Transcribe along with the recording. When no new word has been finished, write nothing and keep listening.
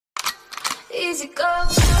easy go.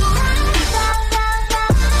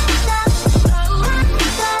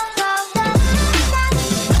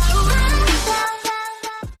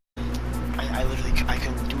 I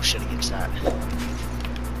couldn't do shit against that.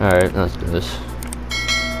 Alright, let's do this.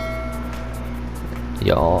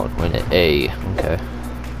 Y'all going to A. Okay.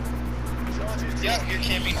 Yeah, you're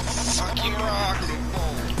camping fucking rock.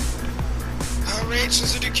 Rage,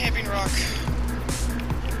 there's a dude camping rock.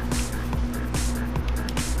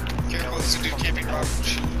 Careful, there's a dude camping rock.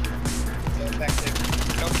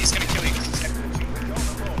 Nope, he's gonna kill you.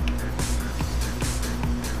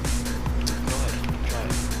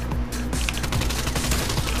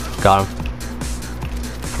 Got him.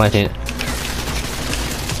 19.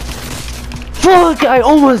 Fuck! I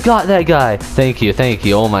almost got that guy! Thank you,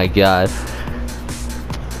 oh my god.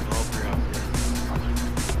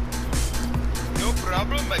 No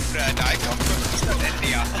problem, my friend. I come from Eastern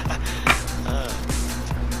India.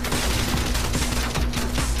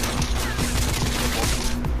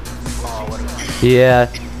 Yeah.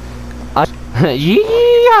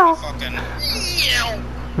 Yeah! Fucking.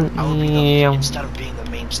 Instead of being the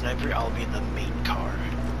main sniper, I'll be the main car.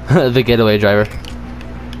 The getaway driver.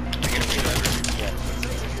 Yeah.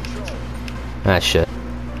 Ah, shit.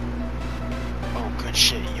 Oh, good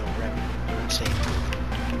shit, yo, Rem. You're insane.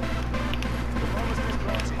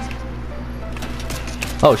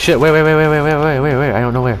 Oh shit, wait, I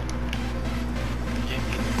don't know where.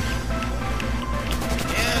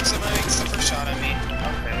 Yeah, it's the first shot at me.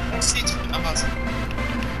 Okay. See, I'm awesome.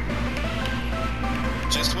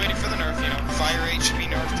 Just waiting for the nerf, you know. Fire rate should be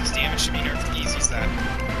nerfed, his damage should be nerfed, easy as that.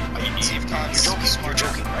 See if Cox You're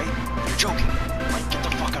joking, right? You're joking. Like, get the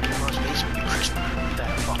fuck out of Mars basement, you Chris.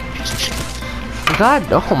 That fucking piece of shit.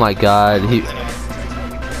 God, oh my god, he...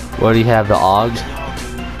 What do you have, the AUG?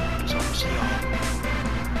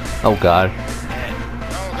 Oh god.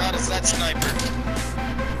 Oh god, it's that sniper.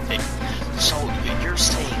 Hey, so you're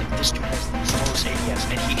saying this dude has the lowest ADS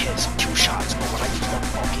and he hits 2 shots, but when I use that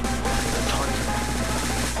fucking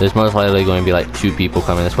target... There's most likely going to be like 2 people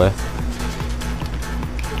coming this way.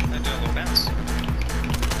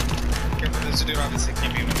 There's a dude obviously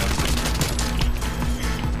can't be with us.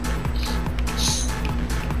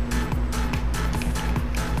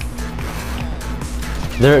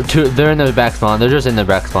 They're in the back spawn. They're just in the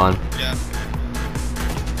back spawn. Yeah.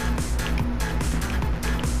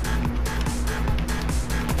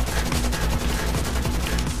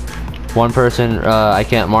 One person, I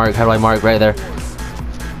can't mark. How do I mark? Right there.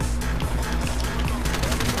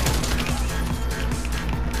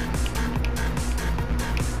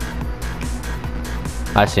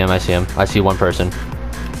 I see him. I see one person.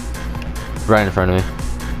 Right in front of me.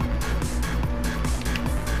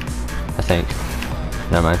 I think.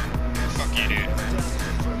 Never mind. Fuck you, dude.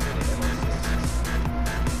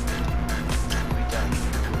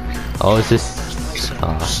 Oh, is this...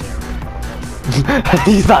 Oh.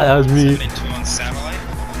 He thought that was me.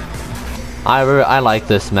 I like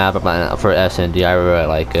this map for SND. I really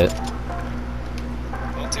like it.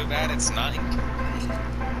 Well, too bad it's not.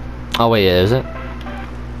 Oh wait, is it?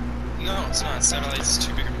 No, it's not. Satellite's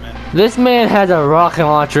too big of a map. This man has a rocket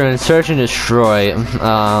launcher and search and destroy. We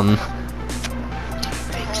call them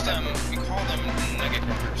nugget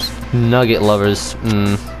lovers. Nugget lovers.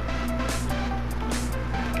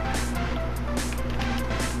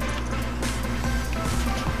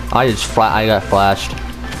 I got flashed. I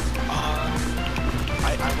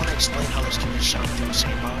want to explain how this dude is shot through the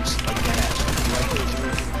same box. Like that. Directly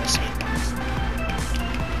through the same box.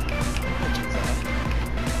 I'll do that.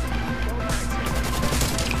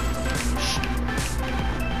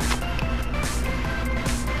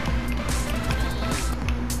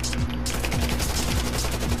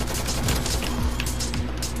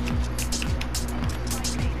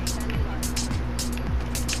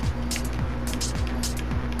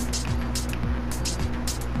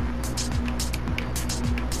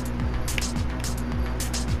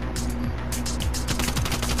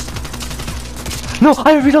 No,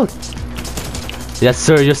 I reload. Yes,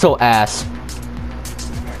 sir. You're so ass. Oh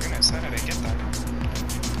my goodness, how did I get that?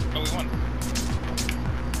 Oh, we won.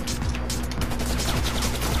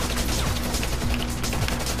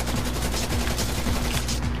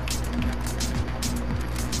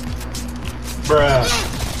 Bruh.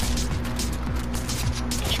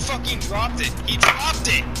 He fucking dropped it. He dropped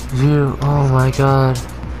it. You. Oh my god.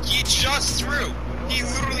 He just threw. He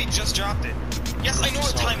literally just dropped it. Yes, I know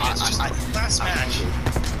what time it is. Just last match.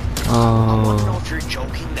 I want to know if you're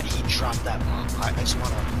joking that he dropped that bomb. I just want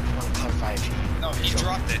to clarify if he... No, he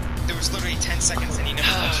dropped it. There was literally 10 seconds and he never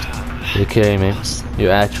touched it. You're kidding me.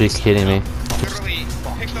 You're actually kidding me. Literally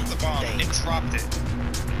picked up the bomb and dropped it.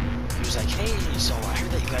 He was like, hey, so I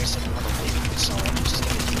heard that you guys didn't want to leave, so I'm just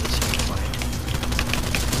gonna do this if you don't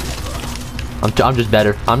mind. I'm just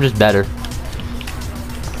better. I'm just better.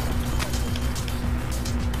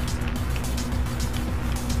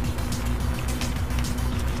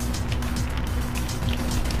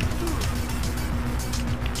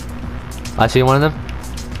 I see one of them.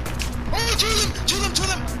 Oh, two of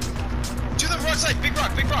them, right side, big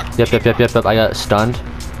rock. Yep. I got stunned.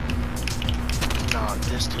 Nah,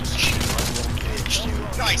 this dude's shit like a little bitch,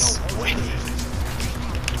 dude. Nice. No way.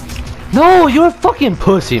 No, you're a fucking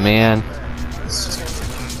pussy, man.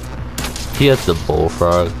 He has the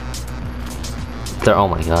bullfrog. Oh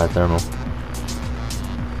my god, thermal.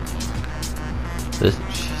 This.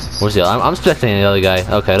 Where's the other? I'm expecting the other guy.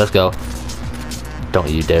 Okay, let's go. Don't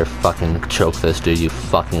you dare fucking choke this dude, you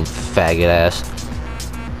fucking faggot ass.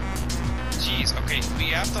 Jeez, okay, we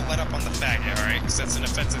have to let up on the faggot, alright? Because that's an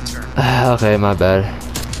offensive term. Okay, my bad.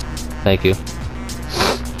 Thank you. You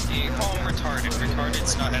can call him retarded.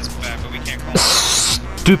 Retarded's not as bad, but we can't call him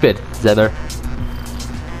Stupid. Is that better?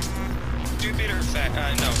 stupid or fat.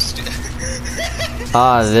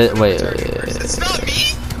 No, Wait. It's not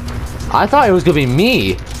me! I thought it was gonna be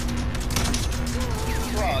me.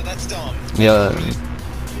 Bro, that's dumb. Yeah.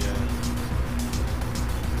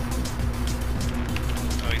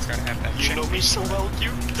 Oh, he's gotta have that You chick. know me so well,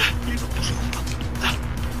 dude. You know me so well.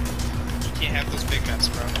 You can't have those big mess,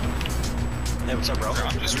 bro. Hey, what's up, bro?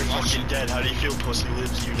 I'm just You're fucking dead. How do you feel, pussy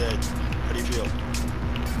lips? You dead. How do you feel?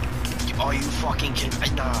 Oh, you fucking kidding me?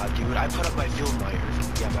 Nah, dude. I put up my field mic.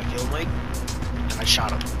 Yeah, my field mic. And I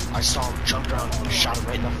shot him. I saw him jump around and shot him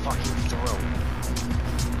right in the fucking throat.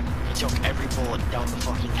 He took every bullet down the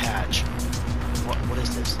fucking hatch. What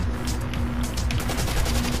is this?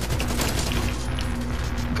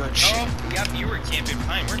 Good shit. Oh, yep, you were camping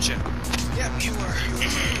behind, weren't you? Yep, you were.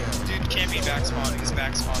 Dude, camping back spawn. He's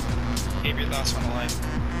back spawn. Gave your thoughts on the line.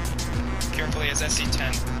 Carefully, as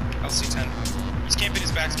SC10. LC10. He's camping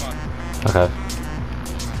his back spawn. Okay.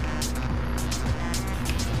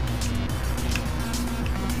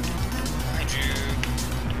 Behind you.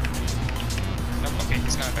 Nope, okay,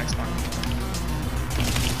 he's not back spawn.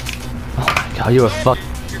 Oh my god, you a fuck.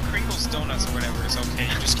 Your Kringles donuts or whatever is okay.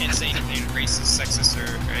 You just can't say anything racist, sexist,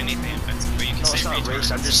 or anything offensive. But you can No, say it's not retard.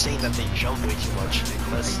 racist. I'm just saying that they jump way too much.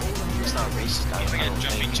 It's not racist. Like a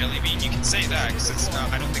jumping jelly bean, you can say that because it's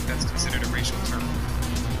not. I don't think that's considered a racial term.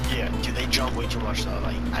 Yeah, dude, they jump way too much though.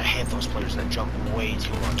 Like, I hate those players that jump way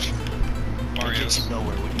too much. It gets you Mario's.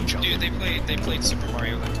 nowhere when you jump. Dude, they played Super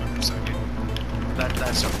Mario that time for a second.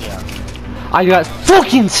 That's yeah. I got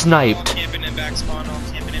fucking All sniped. camping in back spawn, all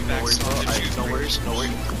camping in back spawn. No worries. Who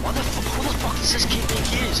the fuck is this kid think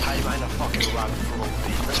he is? Hiding behind a fucking rock below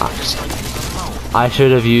me. That's why I just like him out. I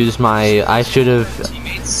should have used my. I should have.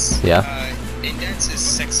 Teammates. Yeah. Index is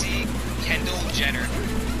sexy Kendall Jenner.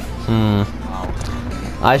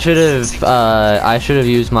 I should have. I should have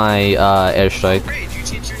used my airstrike. Great, you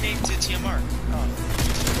changed your name to TMR.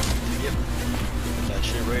 Yep. That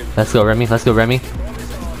shit right. Let's go, Remy. Let's go, Remy.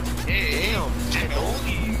 Hey, Kendall,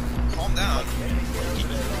 calm down.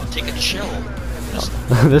 Take a chill.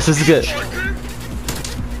 This is good.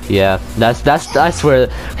 Yeah, that's. I swear,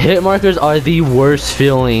 hit markers are the worst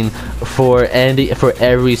feeling for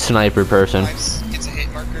every sniper person. It's a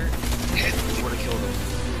hit marker. Hit. Would've killed him.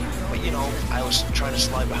 But you know, I was trying to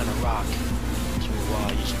slide behind a rock to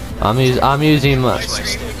use. I'm using my. My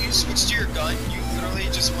screen, when you switched to your gun, you literally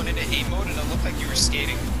just went into hate mode and it looked like you were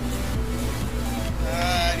skating.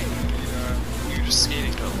 You were just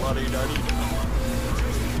skating.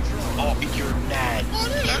 Oh, you're mad.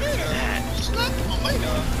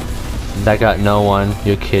 That got no one.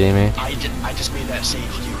 You're kidding me. I just made that save,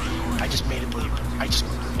 dude. I just made it believe. I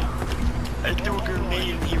threw a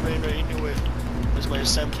grenade and he ran right into it. That's my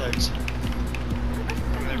Semtex.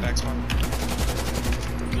 From their back spawn.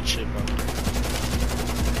 Good shit, bro.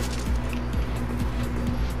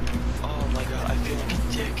 Oh my god, I feel like a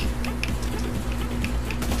dick.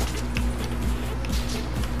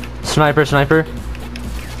 Sniper.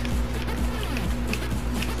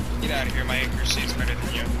 Get out of here, my accuracy is better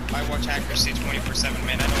than you. I watch accuracy 24/7,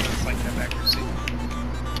 man. I know what it's like to have accuracy.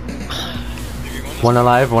 One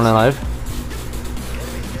alive.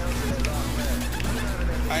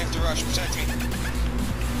 I have to rush, protect me.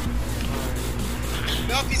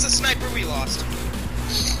 Nope, he's a sniper, we lost.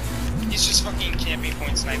 He's just fucking camping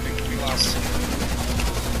point sniping, we lost.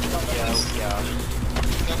 Yeah.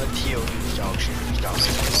 The Tio dude's dog shit. He's dog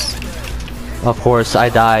shit. Of course, I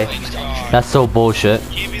die. That's so bullshit.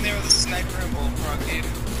 Camping there with a sniper and bullfrog, dude.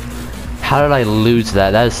 How did I lose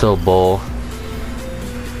that? That is so bull.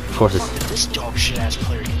 Of course, it's. Did this dog shit ass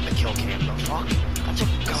player get the kill cam? The fuck? That's a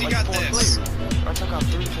gun. he like got 4 this. players. I took out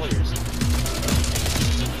 3 players.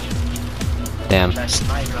 Damn. That's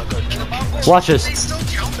not even a good kill. Watch this. They still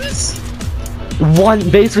count this?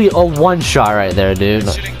 Basically a one shot right there, dude.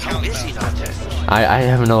 Shouldn't How count is he that. not dead? I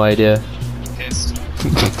have no idea. Pissed.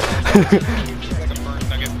 Like a burnt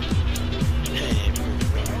nugget. Hey,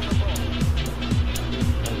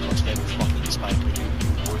 almost every fucking sniper, dude. You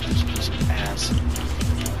worthless piece of ass.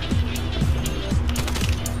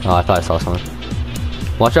 Oh, I thought I saw someone.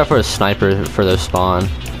 Watch out for a sniper for their spawn.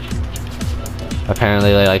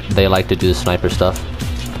 Apparently they like to do the sniper stuff.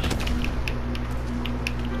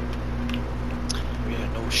 Yeah,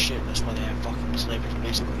 no shit. That's why they have fucking snipers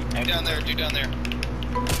basically everywhere. Down there, dude, down there.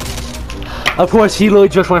 Of course, he literally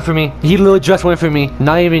just went for me. He literally just went for me.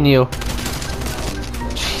 Not even you.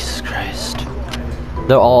 Jesus Christ.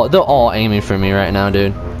 They're all aiming for me right now,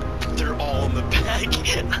 dude. They're all in the back.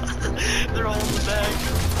 They're all in the back.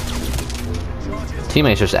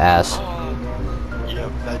 Teammates just ass.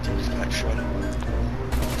 Yep, that dude just got shredded.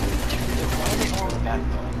 Dude, why are they all in the back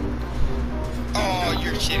though? Oh,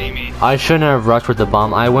 you're kidding me. I shouldn't have rushed with the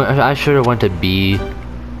bomb. I should have went to B.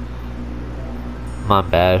 My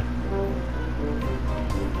bad.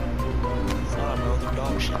 Nah, bro, they're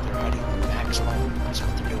dog shit. They're hiding in the back spawn. That's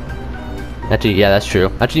what they're doing. Actually, yeah, that's true.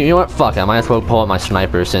 Actually, you know what? Fuck, I might as well pull out my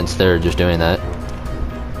sniper since they're just doing that.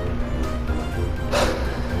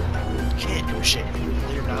 You can't do shit.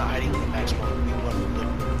 They're not hiding in the back spawn. We won.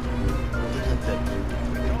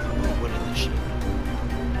 We're winning this shit.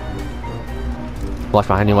 Watch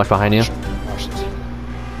behind you, watch behind you. Watch this.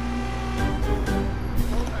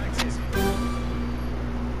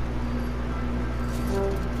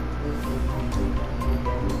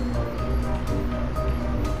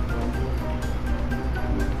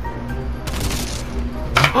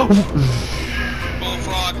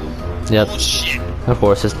 Bullfrog. Yep, Bullshit. of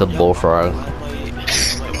course, it's the bullfrog. Why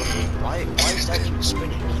is that keep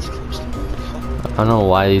spinning? He's close to me. I don't know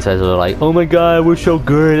why these guys are like, oh my god, we're so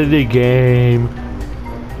good at the game.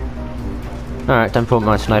 Alright, time to put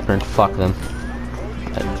my sniper and fuck them.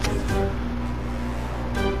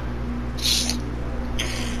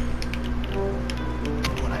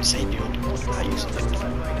 When I say dude, they're not using it.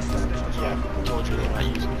 Yeah, I told you they're not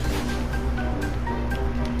using it.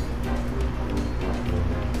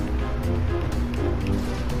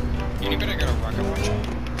 Anybody got a rocket launcher?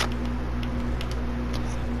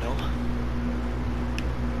 No?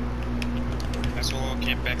 That's all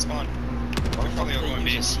camp back spawn. Why the fuck probably all they going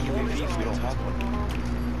B. use a CUAV if we don't have one?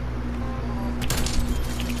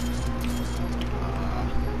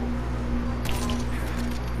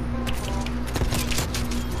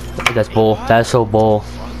 That's bull. That's so bull.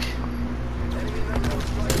 Fuck.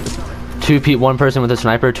 One person with a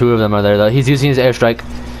sniper, 2 of them are there though. He's using his airstrike.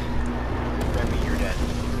 Remy, you're dead.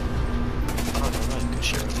 Oh, no, no, good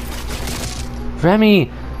shit with you. Remy!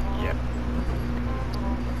 Yep.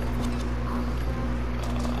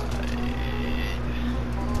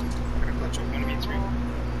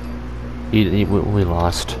 We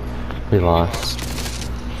lost. We lost.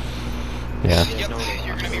 Yeah, Yep,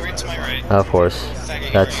 you're gonna be right to my right. of course.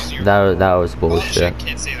 That was bullshit.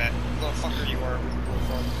 Can't say that. Little fucker you are.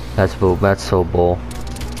 That's bull. That's so bull.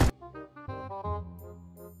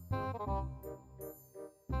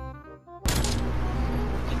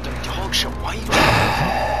 The dog shit, why you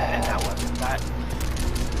and that weapon?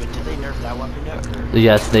 But did they nerf that weapon yet? Or?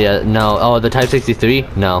 Yes, they no. Oh, the Type 63?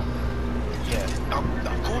 No. Yeah,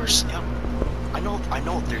 of course, yep. I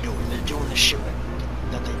know what they're doing. They're doing the shit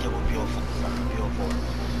that they did with BO4.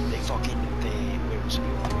 Where was it?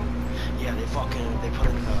 Yeah, they put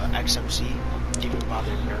in XMC, didn't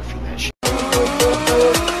bother nerfing that shit.